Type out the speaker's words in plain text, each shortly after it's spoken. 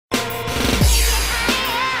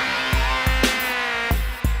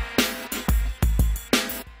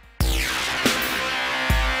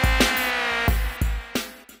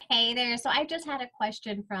I just had a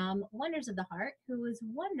question from Wonders of the Heart who was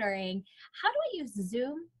wondering, how do I use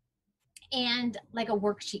Zoom and like a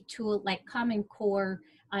worksheet tool like Common Core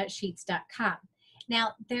sheets.com?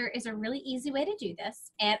 Now, there is a really easy way to do this,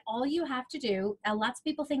 and all you have to do, lots of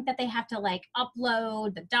people think that they have to like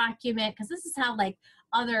upload the document because this is how like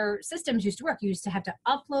other systems used to work. You used to have to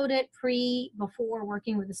upload it before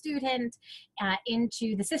working with a student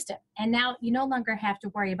into the system. And now you no longer have to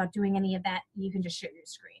worry about doing any of that. You can just share your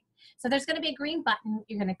screen. So there's going to be a green button.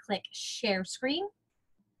 You're going to click share screen.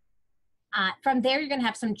 From there, you're going to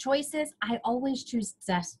have some choices. I always choose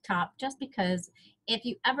desktop just because if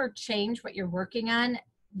you ever change what you're working on,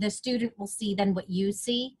 the student will see then what you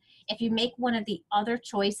see. If you make one of the other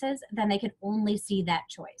choices, then they can only see that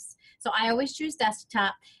choice. So I always choose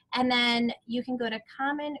desktop. And then you can go to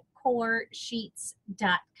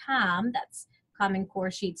commoncoresheets.com. That's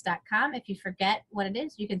commoncoresheets.com. If you forget what it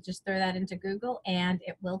is, you can just throw that into Google and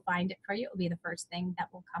it will find it for you. It will be the first thing that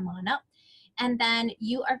will come on up. And then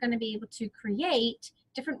you are going to be able to create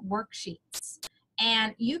different worksheets.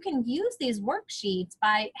 And you can use these worksheets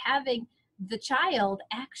by having the child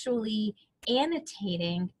actually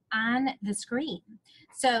annotating on the screen.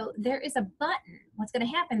 So there is a button. What's going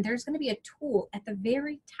to happen, there's going to be a tool at the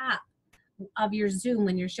very top of your Zoom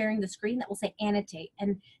when you're sharing the screen that will say annotate.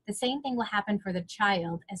 And the same thing will happen for the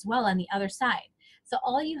child as well on the other side. So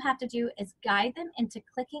all you have to do is guide them into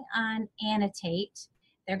clicking on annotate.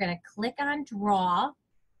 They're going to click on draw,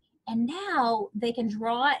 and now they can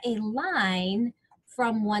draw a line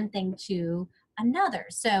from one thing to another.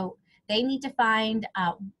 So they need to find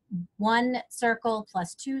one circle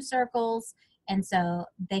plus two circles, and so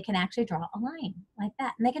they can actually draw a line like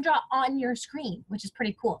that. And they can draw on your screen, which is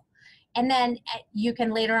pretty cool. And then you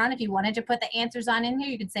can later on, if you wanted to put the answers on in here,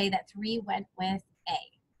 you could say that 3 went with A.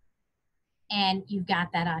 And you've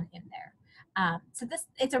got that on in there. So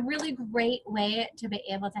it's a really great way to be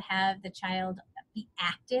able to have the child be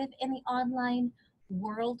active in the online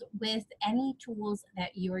world with any tools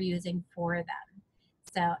that you are using for them.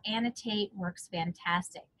 So annotate works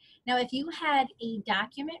fantastic. Now, if you had a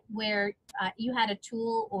document where you had a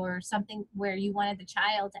tool or something where you wanted the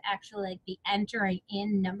child to actually like be entering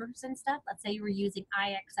in numbers and stuff, let's say you were using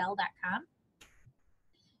IXL.com,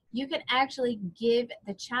 you can actually give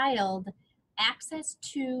the child access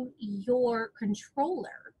to your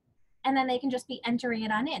controller, and then they can just be entering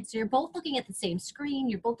it on in. So you're both looking at the same screen,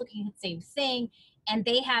 you're both looking at the same thing, and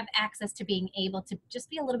they have access to being able to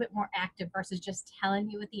just be a little bit more active versus just telling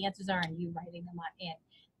you what the answers are and you writing them on in.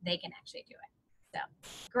 They can actually do it. So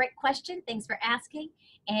great question. Thanks for asking.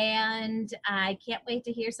 And I can't wait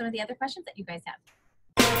to hear some of the other questions that you guys have.